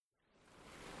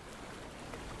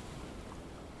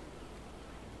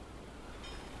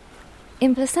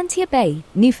In Placentia Bay,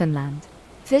 Newfoundland,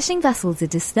 fishing vessels are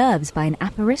disturbed by an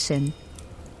apparition.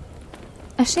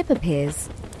 A ship appears,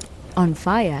 on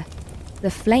fire,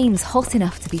 the flames hot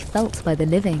enough to be felt by the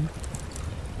living.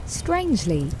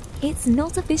 Strangely, it's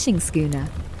not a fishing schooner,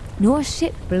 nor a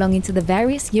ship belonging to the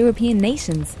various European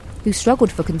nations who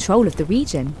struggled for control of the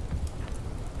region.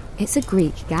 It's a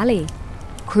Greek galley,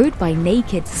 crewed by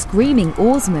naked, screaming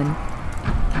oarsmen.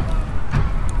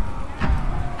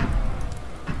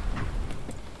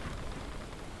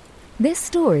 This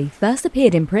story first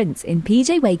appeared in print in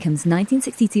P.J. Wakeham's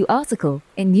 1962 article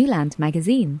in Newland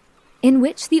magazine, in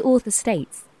which the author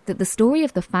states that the story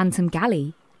of the Phantom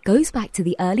Galley goes back to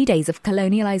the early days of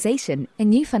colonialisation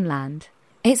in Newfoundland.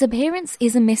 Its appearance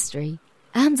is a mystery,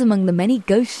 and among the many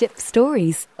ghost ship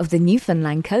stories of the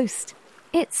Newfoundland coast,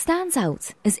 it stands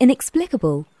out as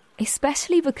inexplicable,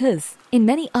 especially because, in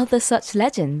many other such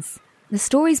legends, the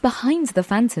stories behind the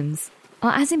phantoms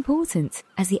are as important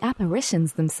as the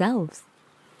apparitions themselves.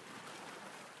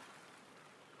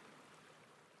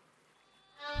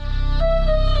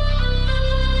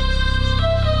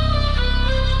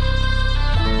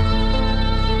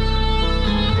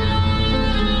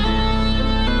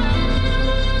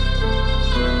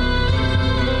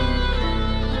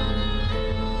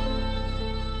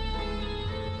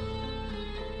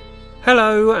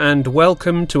 Hello and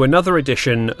welcome to another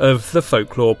edition of the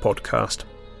Folklore Podcast.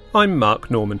 I'm Mark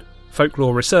Norman,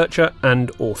 folklore researcher and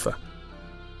author.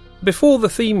 Before the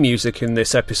theme music in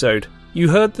this episode, you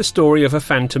heard the story of a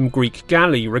phantom Greek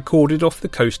galley recorded off the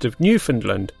coast of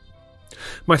Newfoundland.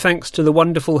 My thanks to the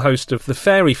wonderful host of the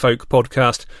Fairy Folk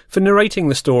podcast for narrating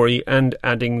the story and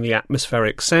adding the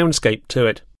atmospheric soundscape to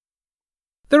it.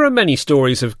 There are many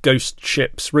stories of ghost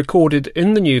ships recorded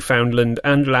in the Newfoundland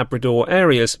and Labrador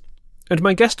areas, and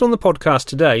my guest on the podcast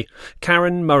today,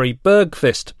 Karen Murray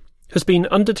Bergqvist, has been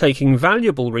undertaking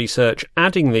valuable research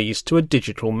adding these to a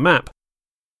digital map.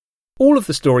 All of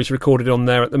the stories recorded on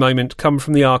there at the moment come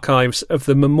from the archives of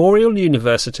the Memorial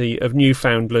University of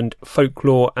Newfoundland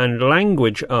Folklore and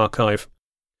Language Archive,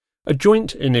 a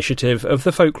joint initiative of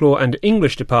the Folklore and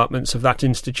English departments of that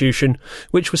institution,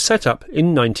 which was set up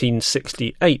in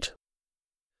 1968.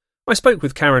 I spoke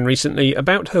with Karen recently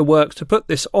about her work to put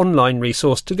this online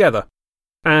resource together,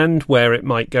 and where it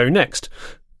might go next,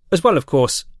 as well, of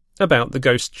course, about the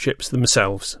ghost ships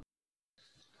themselves.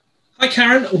 Hi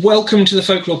Karen, welcome to the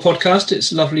Folklore Podcast.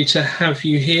 It's lovely to have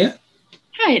you here.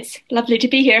 Hi, it's lovely to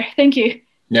be here. Thank you.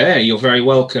 Yeah, you're very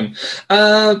welcome.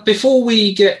 Before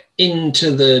we get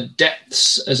into the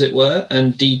depths, as it were,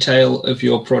 and detail of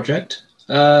your project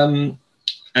and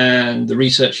the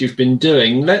research you've been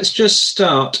doing, let's just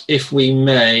start, if we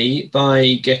may,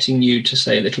 by getting you to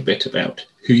say a little bit about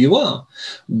who you are,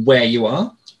 where you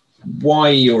are, why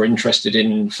you're interested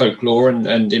in folklore,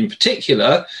 and in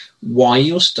particular, why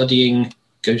you're studying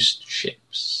ghost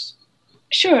ships.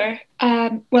 Sure.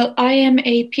 Well, I am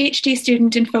a PhD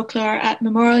student in folklore at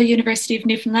Memorial University of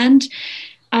Newfoundland.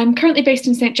 I'm currently based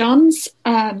in St. John's.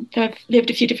 I've lived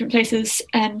a few different places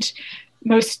and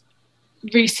most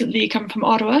recently come from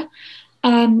Ottawa.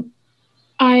 I'm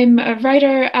a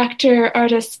writer, actor,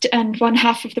 artist, and one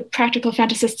half of the Practical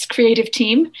Fantasists creative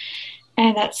team.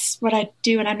 And that's what I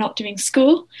do when I'm not doing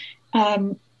school.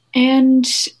 And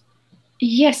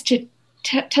yes, to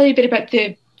tell you a bit about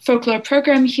the folklore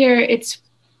program here, it's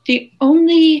the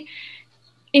only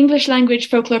English language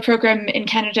folklore program in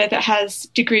Canada that has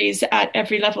degrees at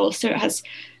every level. So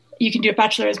you can do a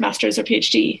bachelor's, master's, or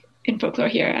PhD in folklore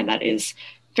here, and that is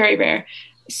very rare.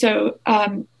 So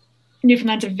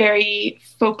Newfoundland's a very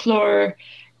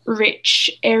folklore-rich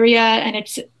area, and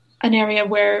it's an area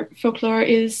where folklore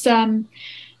is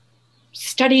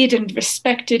studied and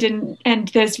respected, and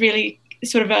there's really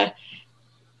sort of a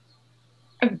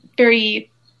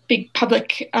very big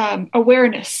public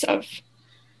awareness of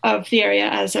the area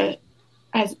as a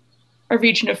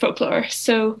region of folklore.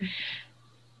 So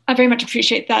I very much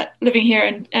appreciate that, living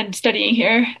here and studying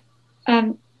here.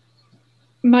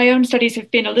 My own studies have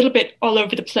been a little bit all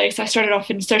over the place. I started off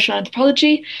in social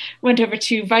anthropology, went over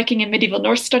to Viking and medieval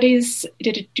Norse studies,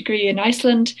 did a degree in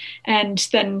Iceland, and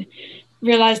then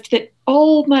realized that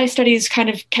all my studies kind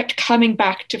of kept coming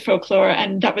back to folklore,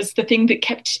 and that was the thing that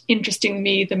kept interesting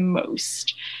me the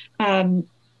most.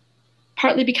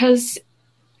 Partly because,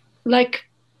 like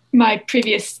my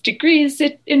previous degrees,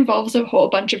 it involves a whole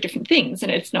bunch of different things,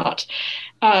 and it's not,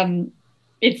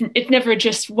 it's never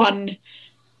just one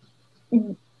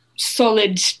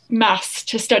solid mass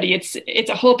to study. It's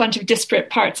a whole bunch of disparate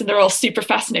parts, and they're all super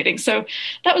fascinating. So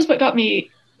that was what got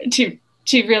me to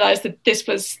realize that this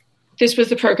was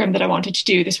the program that I wanted to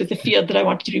do. This was the field that I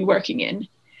wanted to be working in.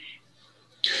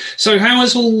 So how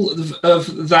has all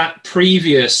of that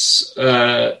previous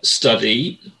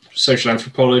study, social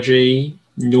anthropology,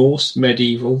 Norse,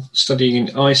 medieval, studying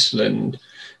in Iceland,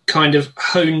 kind of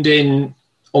honed in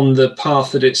on the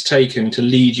path that it's taken to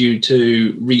lead you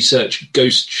to research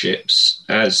ghost ships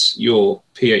as your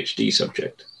PhD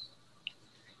subject?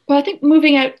 Well, I think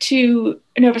moving out to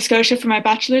Nova Scotia for my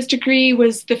bachelor's degree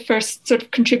was the first sort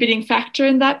of contributing factor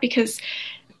in that, because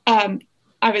I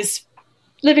was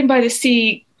living by the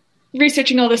sea,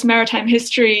 researching all this maritime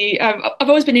history. I've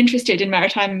always been interested in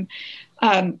maritime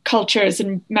cultures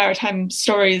and maritime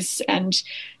stories, and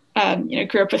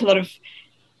grew up with a lot of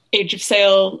Age of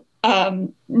Sail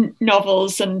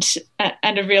novels and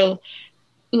a real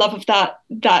love of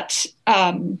that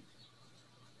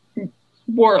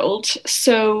world.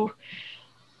 So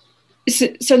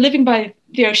living by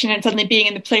the ocean and suddenly being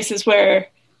in the places where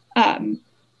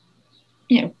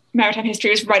maritime history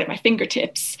was right at my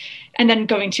fingertips, and then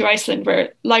going to Iceland,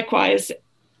 where likewise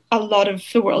a lot of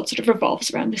the world sort of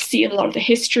revolves around the sea, and a lot of the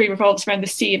history revolves around the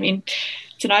sea. I mean,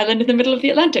 it's an island in the middle of the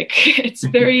Atlantic. It's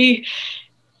very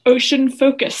ocean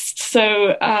focused.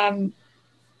 So I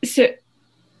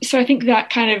think that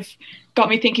kind of got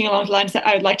me thinking along the lines that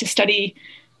I would like to study.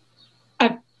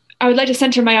 I would like to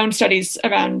center my own studies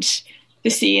around the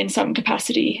sea in some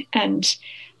capacity. And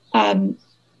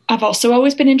I've also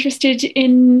always been interested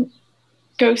in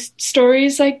ghost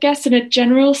stories, I guess, in a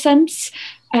general sense.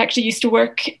 I actually used to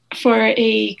work for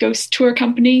a ghost tour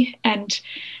company, and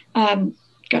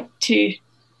got to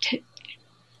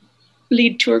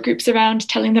lead tour groups around,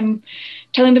 telling them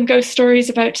ghost stories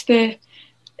about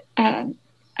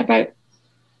about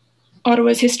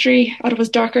Ottawa's history, Ottawa's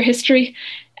darker history.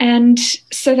 And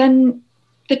so then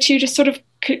the two just sort of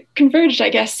converged, I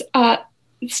guess.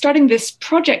 Starting this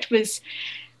project was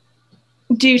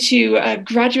due to a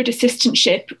graduate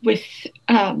assistantship with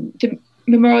the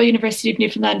Memorial University of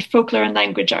Newfoundland Folklore and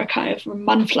Language Archive, or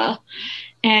MUNFLA.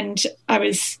 And I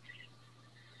was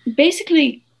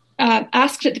basically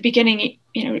asked at the beginning,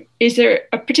 is there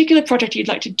a particular project you'd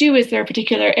like to do? Is there a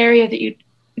particular area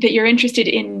that you're interested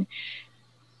in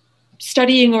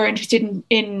studying, or interested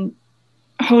in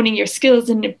honing your skills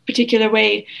in a particular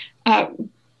way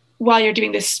while you're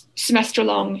doing this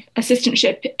semester-long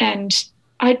assistantship? And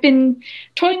I'd been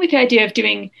toying with the idea of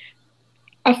doing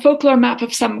a folklore map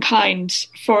of some kind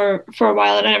for a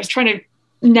while, and I was trying to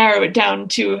narrow it down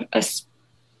to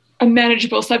a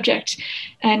manageable subject,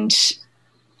 and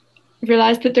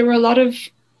realized that there were a lot of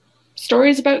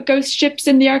stories about ghost ships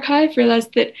in the archive.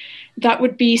 Realized that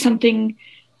would be something,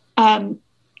 I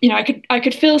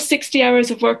could fill 60 hours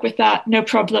of work with that, no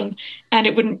problem, and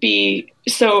it wouldn't be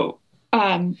so.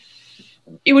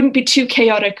 It wouldn't be too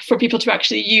chaotic for people to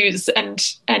actually use and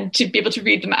to be able to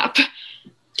read the map.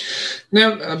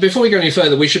 Now, before we go any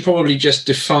further, we should probably just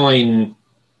define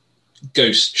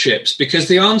ghost ships, because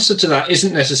the answer to that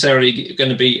isn't necessarily going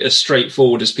to be as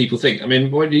straightforward as people think. I mean,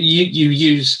 when you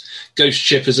use ghost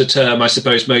ship as a term, I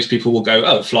suppose most people will go,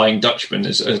 oh, Flying Dutchman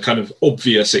is a kind of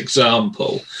obvious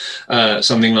example,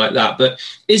 something like that. But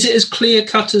is it as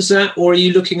clear-cut as that, or are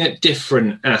you looking at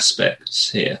different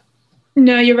aspects here?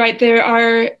 No, you're right. There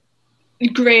are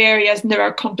grey areas and there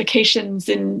are complications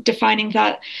in defining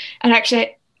that. And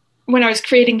actually, when I was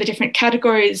creating the different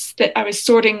categories that I was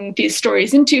sorting these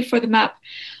stories into for the map,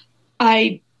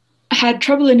 I had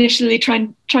trouble initially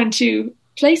trying to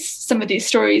place some of these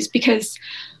stories, because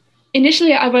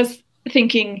initially I was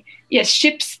thinking, yes,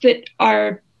 ships that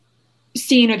are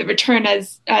seen or that return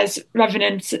as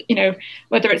revenants,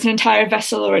 whether it's an entire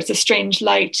vessel or it's a strange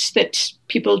light that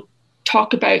people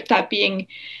talk about, that being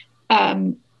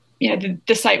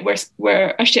the site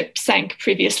where a ship sank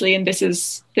previously, and this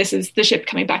is the ship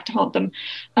coming back to haunt them.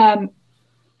 And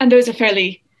those are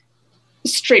fairly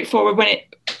straightforward.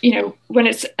 When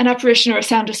it's an apparition or a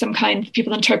sound of some kind,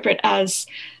 people interpret as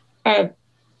a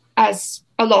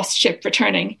lost ship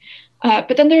returning.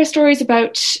 But then there are stories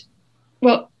about,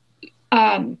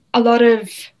 a lot of,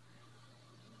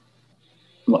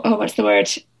 what's the word?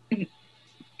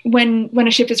 When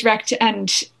a ship is wrecked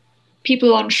and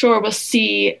people on shore will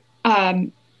see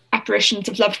apparitions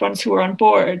of loved ones who are on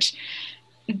board,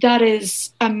 that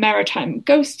is a maritime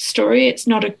ghost story. It's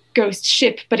not a ghost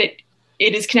ship, but it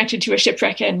is connected to a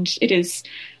shipwreck, and it is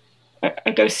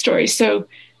a ghost story. So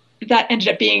that ended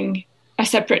up being a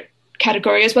separate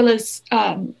category, as well as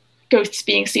ghosts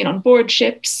being seen on board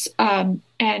ships, and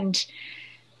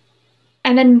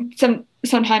then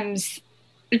sometimes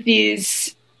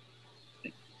these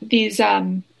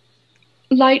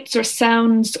lights or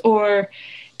sounds or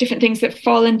different things that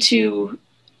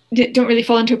don't really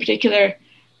fall into a particular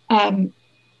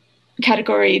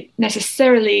category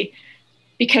necessarily.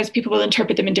 because people will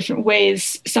interpret them in different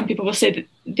ways. Some people will say that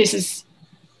this is,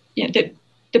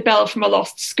 the bell from a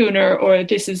lost schooner, or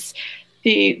this is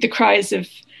the cries of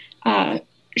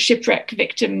shipwreck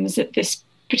victims at this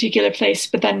particular place.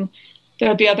 But then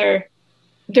there'll be other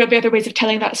ways of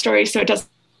telling that story. So it does.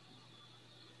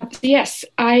 Yes,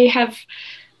 I've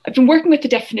been working with the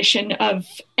definition of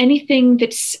anything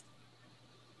that's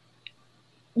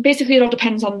basically, it all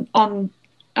depends on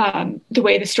the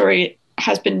way the story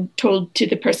has been told to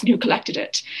the person who collected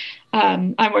it.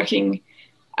 I'm working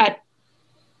at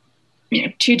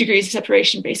 2 degrees of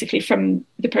separation, basically, from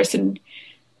the person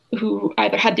who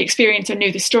either had the experience or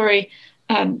knew the story,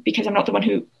 because I'm not the one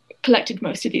who collected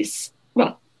most of these.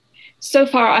 Well, so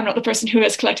far, I'm not the person who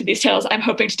has collected these tales. I'm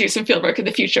hoping to do some fieldwork in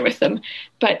the future with them.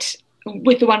 But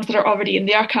with the ones that are already in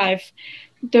the archive,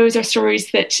 those are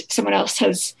stories that someone else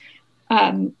has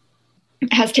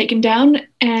taken down.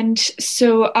 And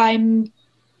so I'm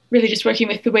really just working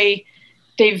with the way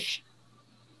they've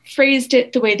phrased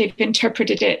it, the way they've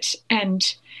interpreted it,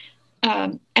 and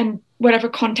whatever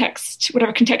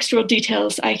contextual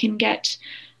details I can get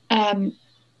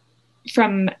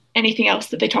from anything else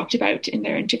that they talked about in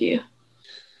their interview.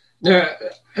 Now,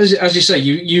 as you say,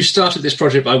 you started this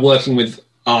project by working with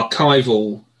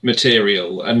archival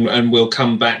material, and we'll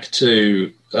come back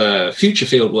to future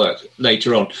fieldwork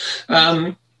later on.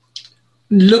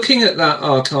 Looking at that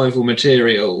archival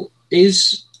material,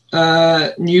 is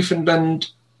Newfoundland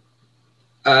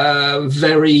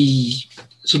very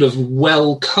sort of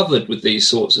well covered with these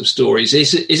sorts of stories?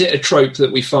 Is it a trope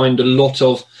that we find a lot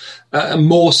of,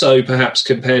 more so perhaps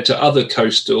compared to other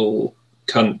coastal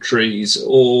countries,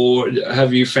 or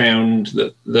have you found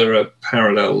that there are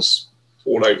parallels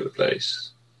all over the place?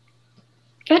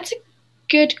 That's a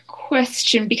good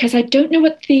question, because I don't know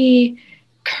what the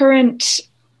current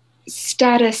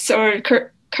status or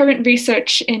current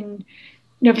research in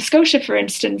Nova Scotia, for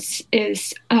instance,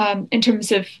 is in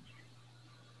terms of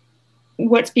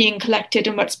what's being collected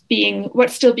and what's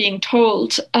still being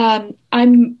told.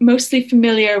 I'm mostly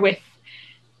familiar with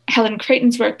Helen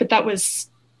Creighton's work, but that was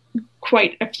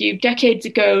quite a few decades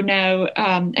ago now.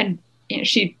 And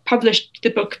she published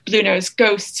the book Blue Nose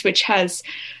Ghosts, which has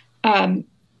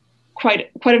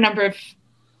quite a number of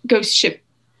ghost ship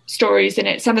stories in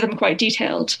it, some of them quite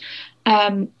detailed.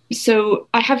 So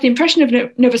I have the impression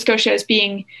of Nova Scotia as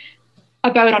being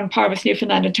about on par with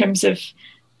Newfoundland in terms of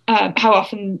how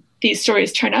often these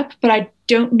stories turn up, but I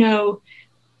don't know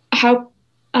how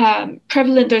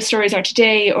prevalent those stories are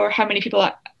today, or how many people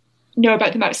know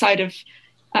about them outside of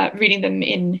reading them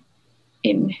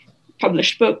in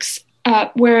published books.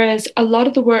 Whereas a lot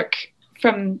of the work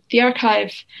from the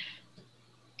archive,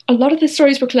 a lot of the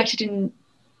stories were collected in,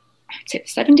 I'd say, the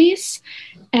 70s,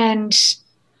 and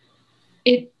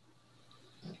it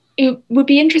would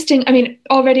be interesting. I mean,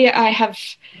 already I have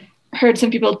heard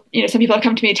some people have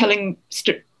come to me telling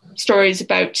stories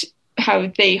about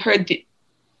how they heard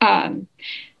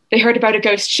about a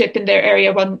ghost ship in their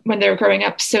area when they were growing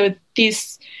up. So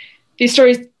these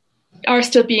stories are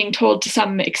still being told to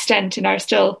some extent and are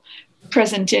still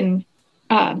present in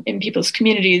people's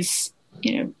communities,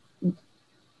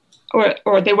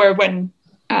 or they were when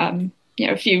a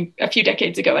few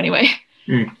decades ago anyway.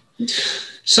 Mm.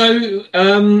 So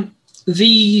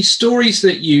the stories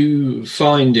that you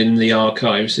find in the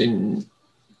archives in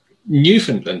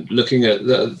Newfoundland, looking at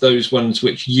those ones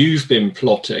which you've been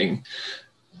plotting,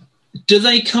 do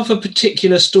they cover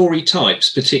particular story types,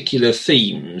 particular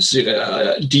themes?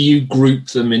 Do you group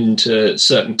them into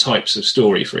certain types of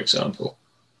story, for example?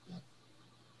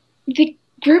 The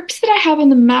groups that I have on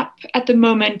the map at the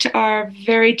moment are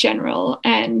very general,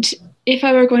 and if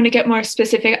I were going to get more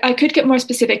specific, I could get more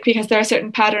specific because there are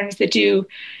certain patterns that do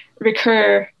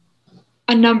recur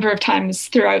a number of times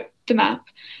throughout the map.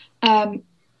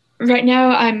 Right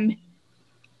now, I'm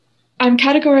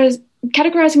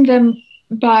categorizing them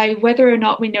by whether or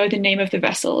not we know the name of the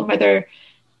vessel, and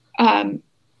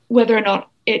whether or not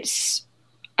it's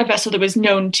a vessel that was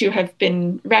known to have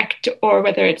been wrecked, or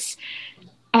whether it's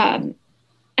and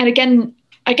again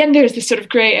there's this sort of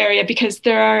gray area, because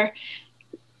there are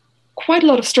quite a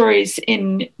lot of stories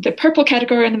in the purple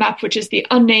category on the map, which is the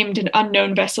unnamed and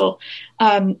unknown vessel.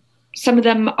 Some of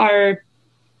them are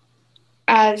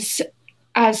as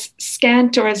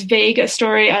scant or as vague a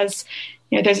story as,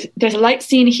 there's a light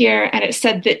scene here and it's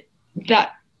said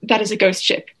that is a ghost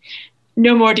ship.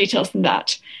 No more details than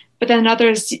that. But then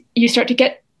others, you start to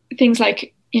get things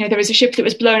like, there was a ship that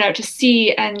was blown out to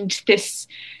sea, and this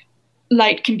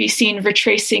light can be seen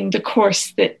retracing the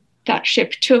course that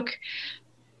ship took,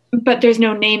 but there's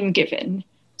no name given.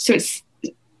 So it's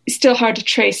still hard to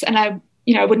trace. And I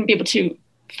wouldn't be able to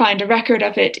find a record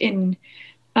of it in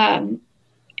a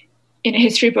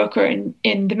history book or in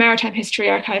the Maritime History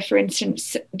Archive, for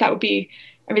instance, that would be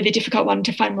a really difficult one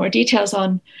to find more details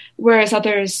on. Whereas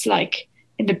others, like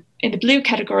in the blue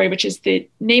category, which is the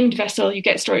named vessel, you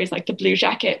get stories like the Blue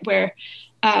Jacket, where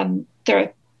there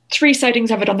are 3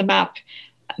 sightings of it on the map.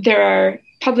 There are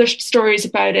published stories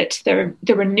about it. There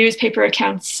were newspaper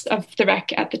accounts of the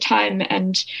wreck at the time,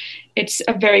 and it's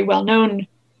a very well-known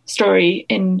story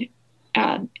in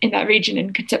that region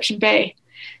in Conception Bay.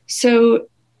 So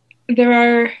there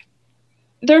are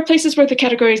places where the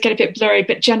categories get a bit blurry,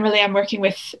 but generally I'm working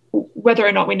with whether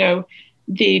or not we know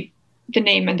the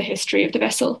name and the history of the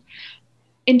vessel.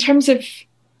 In terms of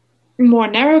more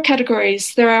narrow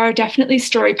categories, there are definitely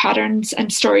story patterns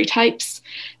and story types.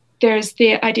 There's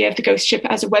the idea of the ghost ship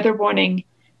as a weather warning.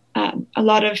 A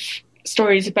lot of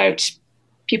stories about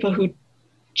people who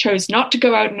chose not to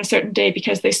go out on a certain day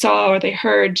because they saw or they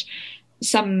heard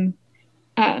something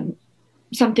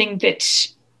that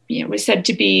was said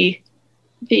to be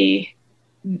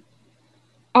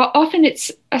often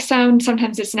it's a sound,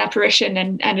 sometimes it's an apparition,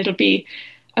 and it'll be,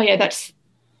 oh yeah, that's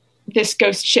this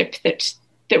ghost ship that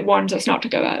warns us not to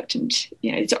go out. And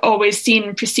it's always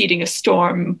seen preceding a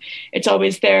storm. It's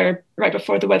always there right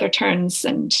before the weather turns,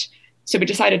 and so we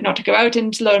decided not to go out,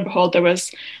 and lo and behold, there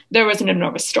was an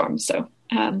enormous storm. So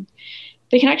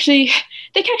they can actually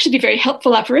be very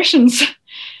helpful apparitions.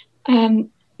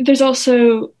 There's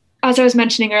also, as I was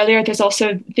mentioning earlier, there's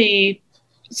also the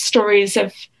stories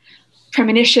of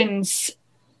premonitions.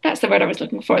 That's the word I was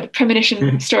looking for. The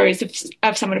premonition stories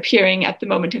of someone appearing at the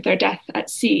moment of their death at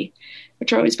sea,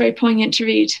 which are always very poignant to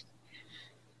read.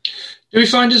 Do we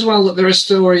find as well that there are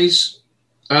stories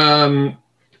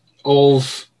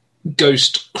of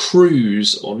ghost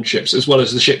crews on ships as well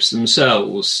as the ships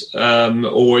themselves,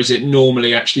 or is it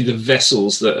normally actually the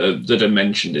vessels that are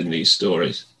mentioned in these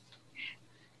stories?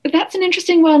 That's an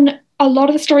interesting one. A lot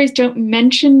of the stories don't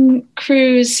mention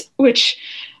crews, which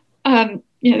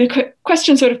the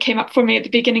question sort of came up for me at the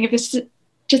beginning of this.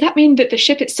 Does that mean that the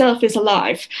ship itself is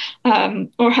alive,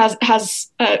 or has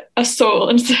a soul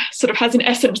and sort of has an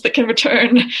essence that can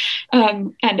return?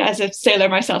 And as a sailor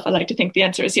myself, I like to think the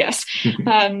answer is yes.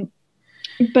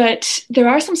 But there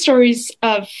are some stories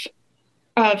of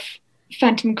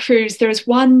phantom crews. There was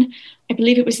one, I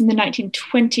believe it was in the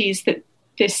 1920s, that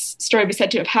this story was said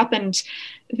to have happened,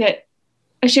 that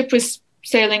a ship was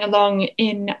sailing along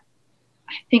in,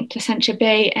 I think, Placentia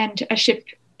Bay, and a ship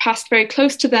passed very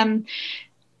close to them.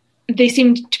 They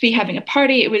seemed to be having a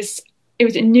party. It was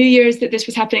in New Year's that this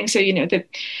was happening. So,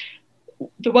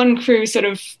 the one crew sort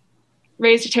of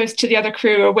raised a toast to the other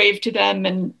crew or waved to them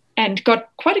and got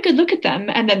quite a good look at them,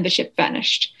 and then the ship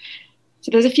vanished.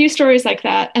 So there's a few stories like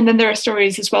that. And then there are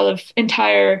stories as well of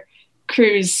entire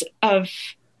crews of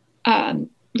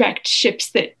wrecked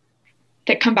ships that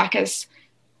come back as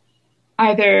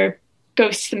either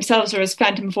ghosts themselves or as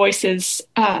phantom voices.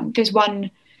 There's one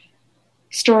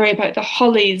story about the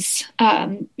Hollies,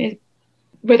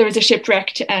 where there was a ship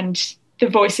wrecked and the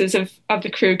voices of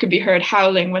the crew could be heard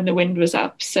howling when the wind was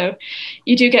up. So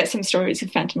you do get some stories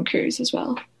of phantom crews as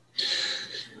well.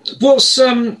 What's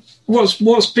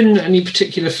been any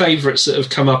particular favourites that have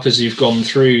come up as you've gone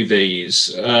through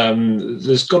these?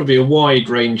 There's got to be a wide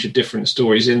range of different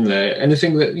stories in there.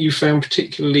 Anything that you found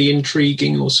particularly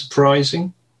intriguing or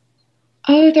surprising?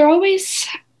 Oh, they're always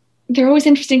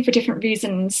interesting for different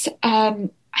reasons. I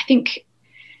think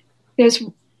there's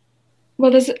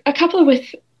a couple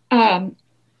with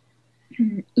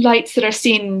lights that are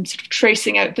seen sort of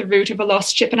tracing out the route of a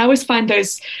lost ship, and I always find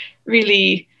those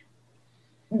really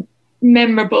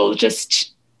memorable.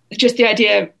 Just the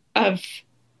idea of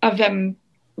them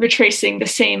retracing the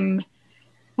same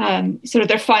sort of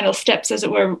their final steps, as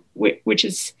it were, which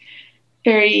is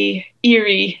very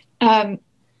eerie.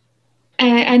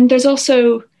 And there's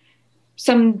also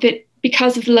some that,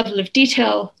 because of the level of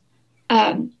detail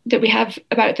that we have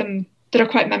about them, that are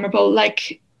quite memorable,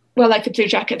 like the Blue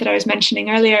Jacket that I was mentioning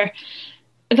earlier.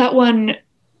 That one,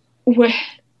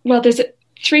 there's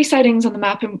 3 sightings on the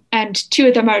map, and 2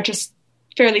 of them are just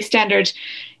fairly standard.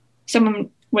 Someone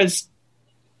was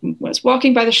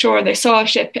walking by the shore and they saw a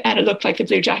ship and it looked like the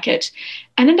Blue Jacket.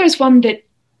 And then there's one that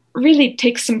really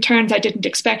takes some turns I didn't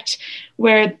expect,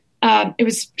 where it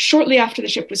was shortly after the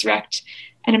ship was wrecked,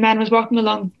 and a man was walking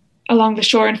along the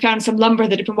shore and found some lumber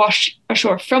that had been washed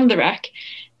ashore from the wreck,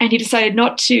 and he decided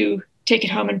not to take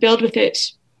it home and build with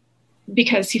it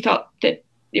because he thought that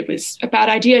it was a bad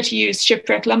idea to use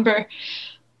shipwreck lumber.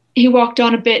 He walked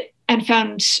on a bit and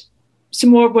found some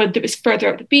more wood that was further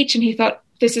up the beach, and he thought,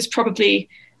 this is probably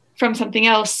from something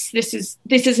else. This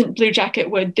isn't Blue Jacket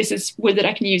wood. This is wood that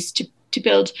I can use to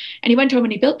build. And he went home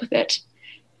and he built with it.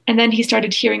 And then he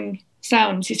started hearing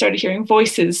sounds. He started hearing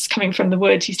voices coming from the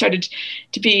wood. He started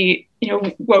to be,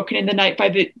 woken in the night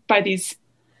by these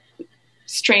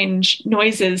strange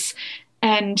noises,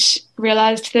 and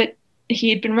realized that he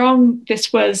had been wrong.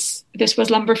 This was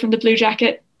lumber from the Blue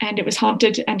Jacket, and it was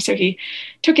haunted. And so he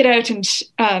took it out and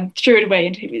threw it away,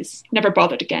 and he was never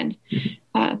bothered again.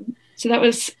 Mm-hmm. So that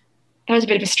was a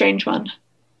bit of a strange one.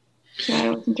 So I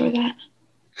always enjoy that.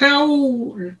 How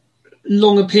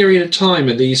long a period of time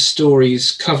are these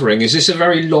stories covering? Is this a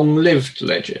very long-lived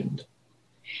legend?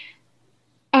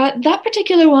 That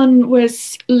particular one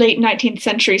was late 19th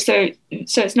century, so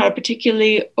it's not a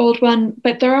particularly old one,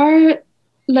 but there are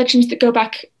legends that go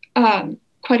back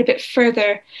quite a bit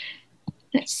further.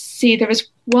 Let's see, there was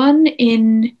one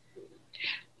in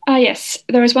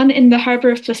the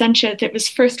harbour of Placentia that was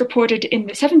first reported in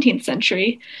the 17th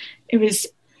century.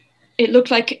 It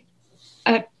looked like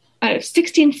a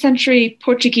 16th century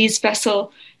Portuguese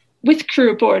vessel with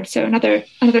crew aboard, so another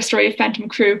story of phantom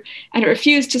crew, and it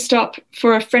refused to stop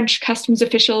for French customs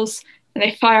officials, and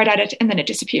they fired at it, and then it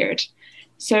disappeared.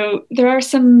 So there are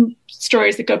some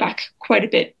stories that go back quite a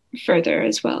bit further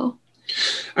as well.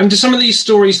 And do some of these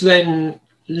stories then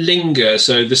linger,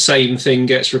 so the same thing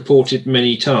gets reported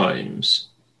many times?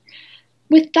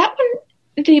 With that one,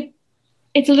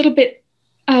 it's a little bit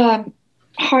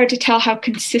hard to tell how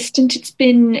consistent it's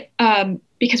been,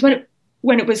 because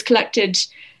when it was collected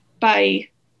by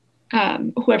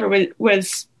whoever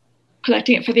was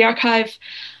collecting it for the archive,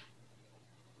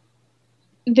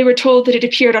 they were told that it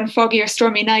appeared on foggy or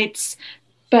stormy nights,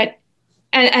 and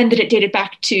that it dated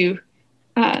back to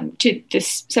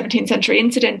this 17th century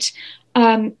incident.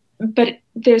 But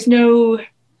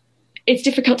it's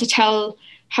difficult to tell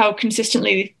how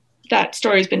consistently that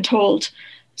story has been told.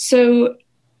 So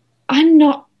I'm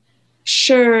not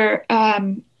sure.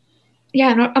 I'm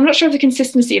not sure of the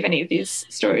consistency of any of these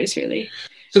stories, really.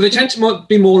 So they tend to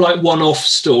be more like one-off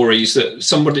stories that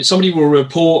somebody will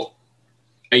report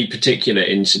a particular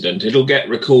incident. It'll get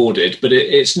recorded, but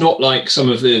it's not like some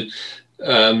of the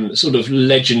sort of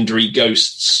legendary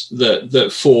ghosts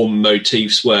that form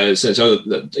motifs where there's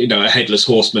a headless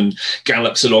horseman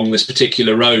gallops along this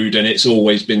particular road and it's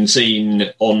always been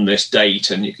seen on this date,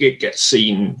 and it gets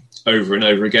seen over and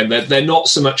over again. They're not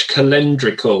so much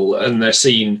calendrical, and they're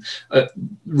seen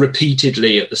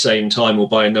repeatedly at the same time or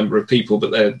by a number of people,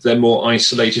 but they're more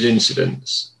isolated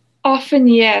incidents. Often,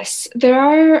 yes. There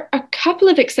are a couple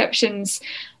of exceptions.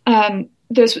 There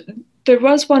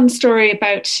was one story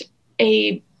about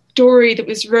a dory that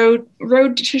was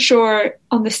rowed to shore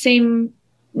on the same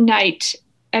night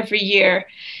every year,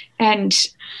 and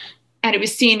it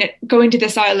was seen going to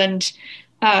this island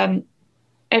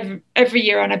every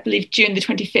year on, I believe, June the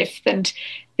 25th, and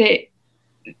the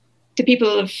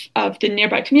people of the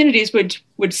nearby communities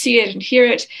would see it and hear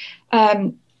it,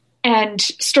 and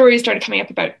stories started coming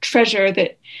up about treasure,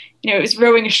 that it was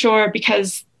rowing ashore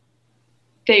because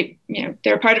they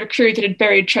were part of a crew that had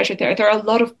buried treasure there. There are a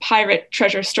lot of pirate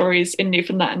treasure stories in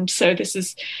Newfoundland, so this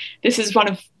is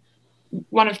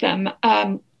one of them,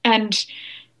 and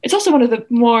it's also one of the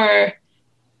more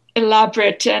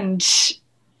elaborate and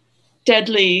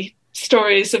deadly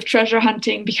stories of treasure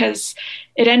hunting, because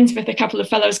it ends with a couple of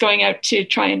fellows going out to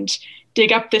try and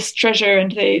dig up this treasure,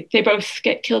 and they both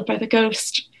get killed by the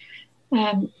ghost.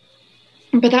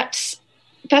 But that's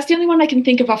the only one I can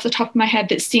think of off the top of my head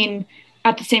that's seen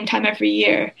at the same time every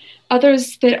year.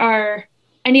 Others that are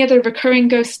any other recurring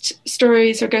ghost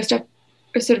stories or ghost or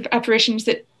sort of apparitions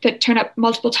that turn up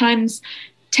multiple times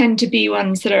tend to be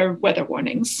ones that are weather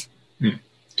warnings.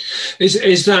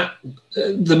 Is that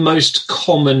the most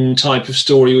common type of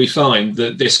story we find,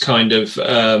 that this kind of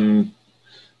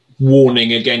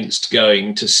warning against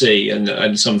going to sea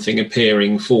and something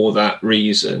appearing for that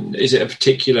reason? Is it a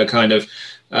particular kind of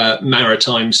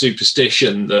maritime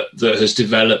superstition that has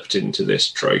developed into this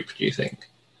trope, do you think?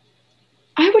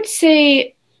 I would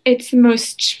say it's the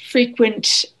most frequently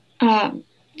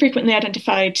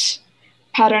identified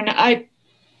pattern. I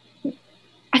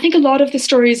think a lot of the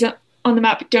stories on the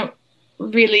map don't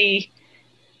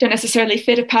necessarily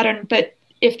fit a pattern, but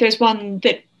if there's one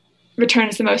that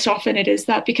returns the most often, it is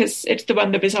that, because it's the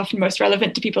one that was often most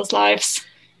relevant to people's lives.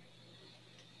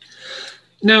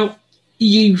 Now,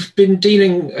 you've been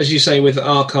dealing, as you say, with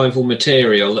archival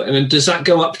material, and does that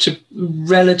go up to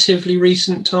relatively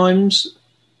recent times?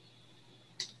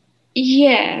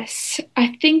 Yes,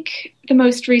 I think the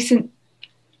most recent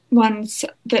cards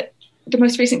that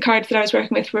I was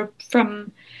working with were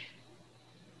from,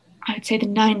 I would say, the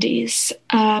 90s.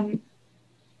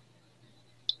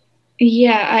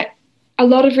 A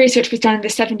lot of research was done in the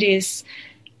 70s,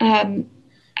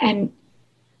 and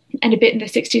a bit in the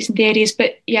 60s and the 80s.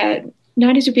 But yeah,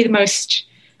 90s would be the most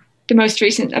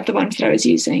recent of the ones that I was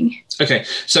using. Okay,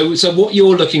 so what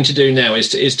you're looking to do now is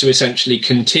to essentially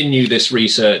continue this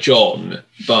research on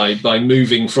by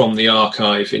moving from the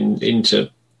archive into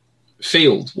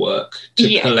field work to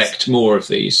Yes. collect more of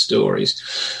these stories.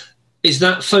 Is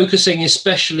that focusing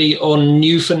especially on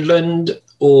Newfoundland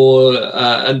or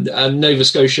and Nova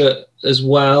Scotia as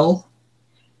well?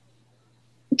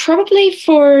 Probably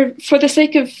for the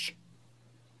sake of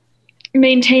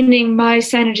maintaining my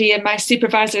sanity and my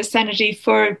supervisor's sanity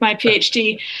for my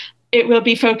PhD, it will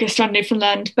be focused on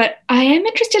Newfoundland. But I am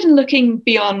interested in looking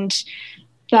beyond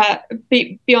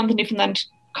the Newfoundland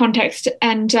context,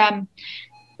 and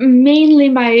mainly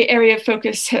my area of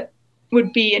focus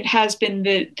would be and has been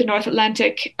the North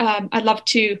Atlantic. I'd love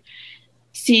to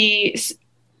see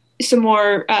some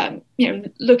more,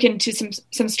 look into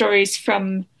some stories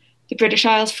from the British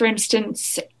Isles, for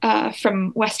instance,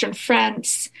 from Western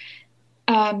France,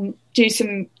 do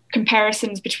some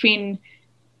comparisons between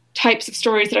types of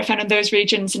stories that I found in those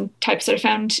regions and types that I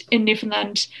found in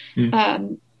Newfoundland,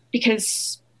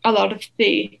 because a lot of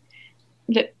the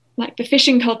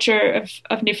fishing culture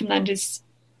of Newfoundland is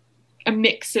a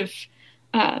mix of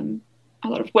a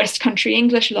lot of West Country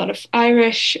English, a lot of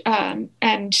Irish, and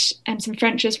some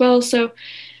French as well. So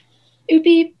it would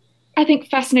be, I think,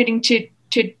 fascinating to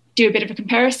do a bit of a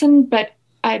comparison. But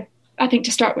I think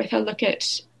to start with, I'll look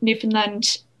at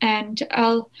Newfoundland, and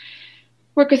I'll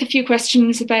work with a few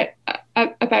questions about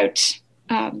how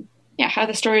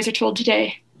the stories are told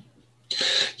today.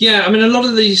 Yeah, I mean, a lot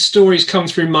of these stories come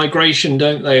through migration,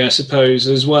 don't they, I suppose,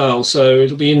 as well? So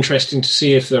it'll be interesting to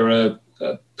see if there are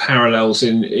parallels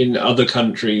in other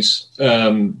countries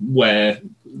where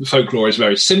folklore is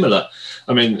very similar.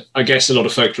 I mean, I guess a lot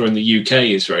of folklore in the UK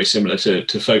is very similar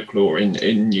to folklore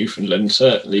in Newfoundland,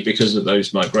 certainly because of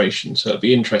those migrations. So it'll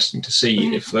be interesting to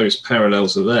see if those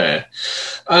parallels are there.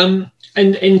 And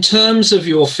in terms of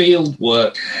your field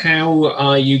work, how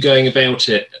are you going about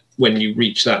it when you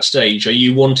reach that stage? Are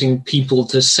you wanting people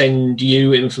to send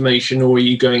you information, or are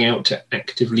you going out to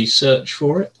actively search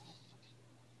for it?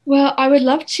 Well, I would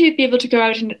love to be able to go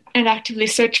out and actively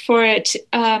search for it.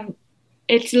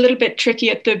 It's a little bit tricky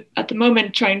at the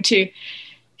moment, trying to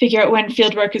figure out when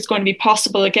fieldwork is going to be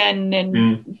possible again,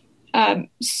 and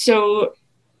so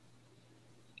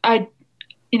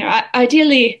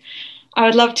ideally, I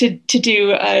would love to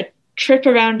do a trip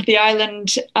around the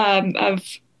island of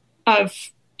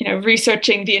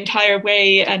researching the entire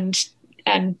way and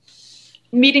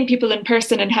meeting people in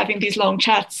person and having these long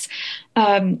chats,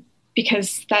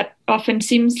 because that often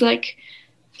seems like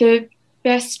the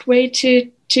best way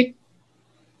to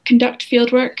conduct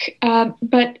fieldwork.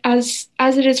 But as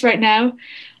it is right now,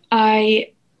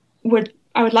 I would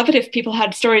love it if people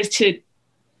had stories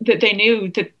that they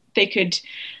knew that they could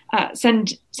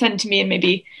send to me, and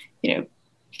maybe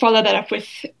follow that up with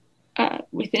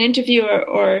an interview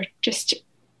or just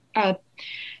an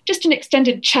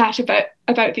extended chat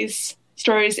about these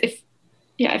stories if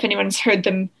anyone's heard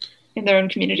them in their own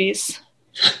communities.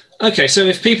 Okay, so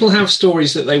if people have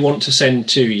stories that they want to send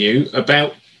to you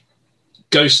about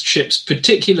ghost ships,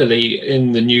 particularly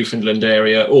in the Newfoundland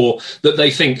area, or that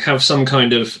they think have some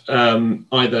kind of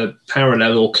either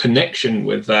parallel or connection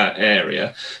with that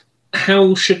area,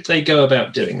 how should they go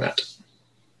about doing that?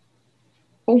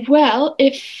 Well,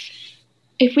 if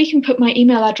we can put my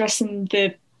email address in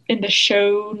the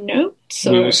show notes,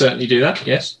 we will certainly do that.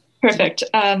 Yes, perfect.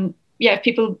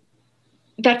 People.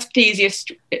 That's the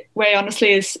easiest way,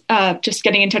 honestly, is just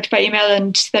getting in touch by email,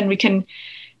 and then we can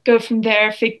go from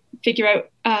there. Figure out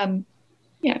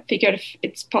if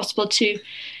it's possible to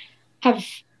have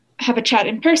a chat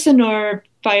in person or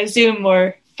via Zoom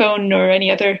or phone or any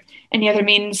other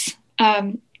means.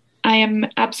 I am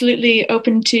absolutely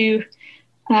open to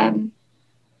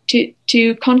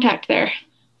contact there.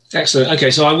 Excellent.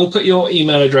 Okay, so I will put your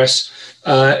email address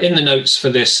in the notes for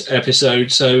this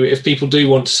episode. So if people do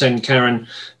want to send Karen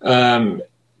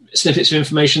snippets of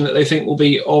information that they think will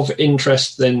be of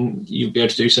interest, then you'll be able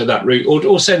to do so that route,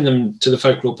 or send them to the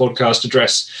Folklore Podcast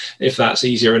address if that's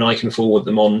easier, and I can forward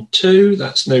them on too.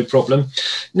 That's no problem.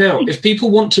 Now, if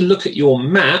people want to look at your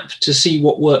map to see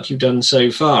what work you've done so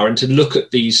far and to look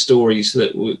at these stories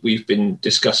that we've been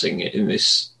discussing in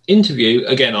this interview,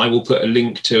 again, I will put a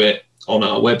link to it on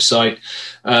our website.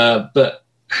 But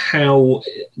how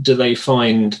do they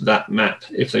find that map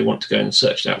if they want to go and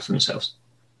search it out for themselves?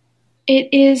 It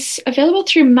is available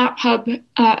through MapHub,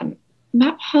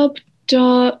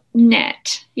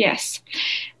 maphub.net, yes,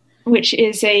 which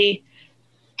is a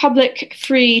public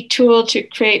free tool to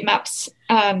create maps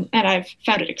and I've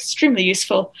found it extremely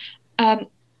useful.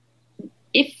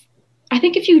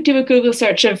 If you do a Google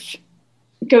search of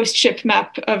ghost ship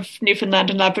map of Newfoundland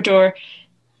and Labrador,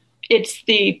 it's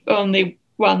the only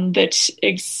one that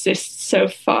exists so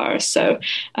far. So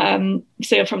you'll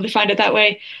probably find it that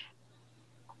way.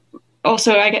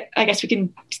 Also, I guess we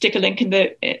can stick a link in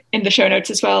the show notes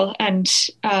as well, and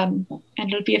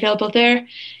it'll be available there.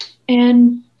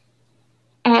 And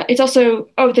it's also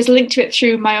there's a link to it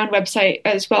through my own website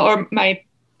as well, or mine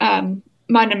and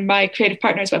my creative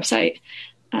partner's website,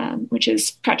 which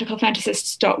is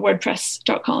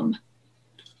practicalfantasists.wordpress.com.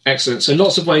 Excellent. So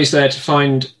lots of ways there to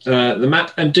find the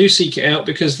map, and do seek it out,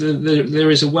 because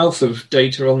there is a wealth of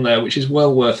data on there which is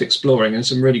well worth exploring, and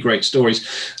some really great stories.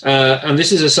 And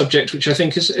this is a subject which I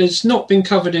think has not been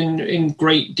covered in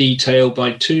great detail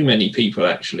by too many people,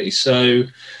 actually. So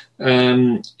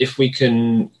if we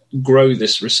can grow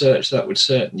this research, that would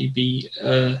certainly be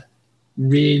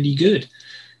really good.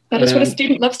 That is what a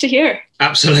student loves to hear.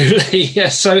 Absolutely,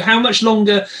 yes. So how much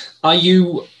longer are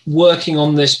you working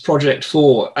on this project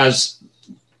for as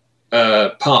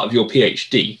part of your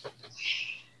PhD?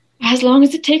 As long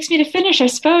as it takes me to finish, I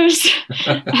suppose.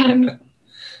 I'm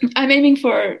aiming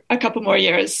for a couple more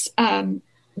years,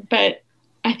 but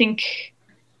I think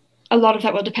a lot of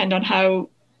that will depend on how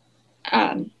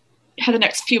the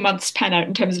next few months pan out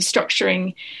in terms of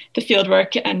structuring the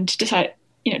fieldwork and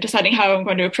deciding how I'm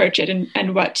going to approach it,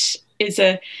 and what is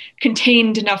a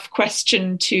contained enough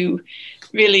question to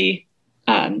really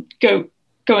go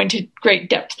into great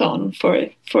depth on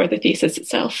for the thesis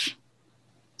itself.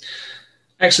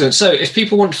 Excellent. So if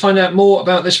people want to find out more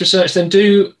about this research, then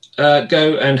do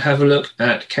go and have a look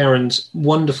at Karen's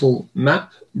wonderful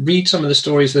map. Read some of the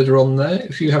stories that are on there.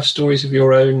 If you have stories of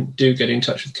your own, do get in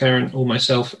touch with Karen or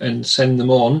myself and send them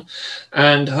on.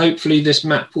 And hopefully this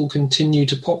map will continue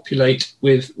to populate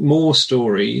with more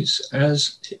stories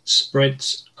as it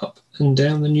spreads up and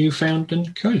down the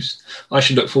Newfoundland coast. I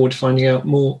should look forward to finding out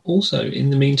more also. In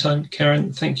the meantime,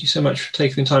 Karen, thank you so much for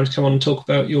taking the time to come on and talk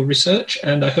about your research,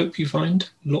 and I hope you find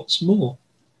lots more.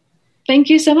 Thank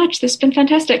you so much. This has been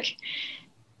fantastic.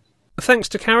 Thanks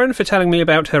to Karen for telling me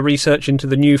about her research into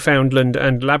the Newfoundland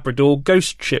and Labrador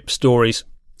ghost ship stories.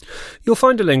 You'll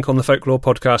find a link on the Folklore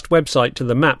Podcast website to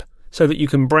the map, so that you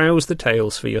can browse the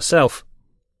tales for yourself.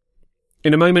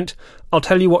 In a moment, I'll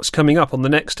tell you what's coming up on the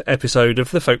next episode of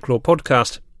the Folklore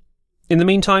Podcast. In the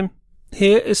meantime,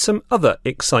 here is some other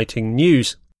exciting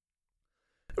news.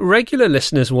 Regular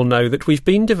listeners will know that we've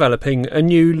been developing a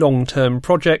new long-term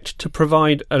project to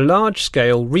provide a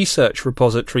large-scale research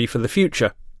repository for the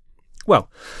future.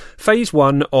 Well, Phase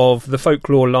 1 of the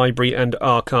Folklore Library and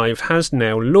Archive has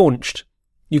now launched.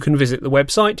 You can visit the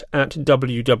website at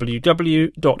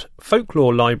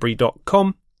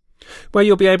www.folklorelibrary.com, where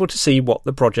you'll be able to see what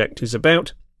the project is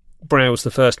about, browse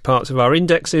the first parts of our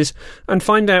indexes, and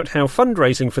find out how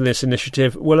fundraising for this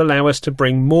initiative will allow us to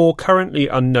bring more currently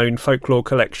unknown folklore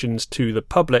collections to the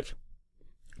public.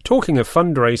 Talking of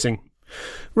fundraising,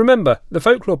 remember, the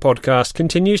Folklore Podcast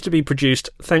continues to be produced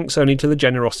thanks only to the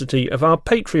generosity of our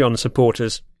Patreon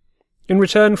supporters. In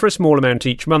return for a small amount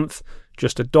each month,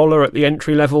 just $1 at the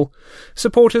entry level,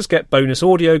 supporters get bonus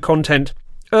audio content,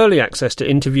 early access to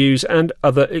interviews, and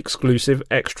other exclusive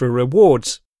extra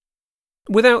rewards.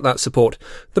 Without that support,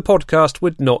 the podcast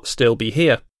would not still be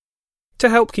here. To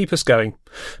help keep us going,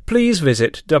 please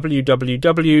visit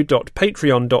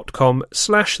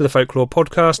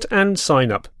www.patreon.com/thefolklorepodcast and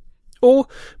sign up. Or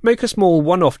make a small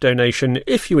one-off donation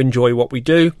if you enjoy what we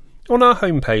do on our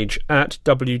homepage at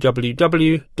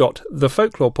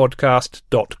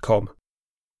www.thefolklorepodcast.com.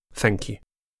 Thank you.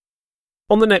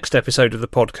 On the next episode of the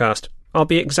podcast, I'll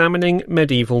be examining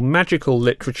medieval magical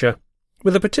literature,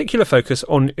 with a particular focus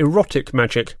on erotic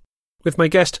magic, with my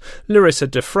guest Larissa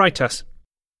de Freitas.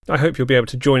 I hope you'll be able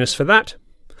to join us for that.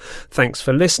 Thanks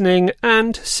for listening,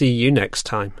 and see you next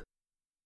time.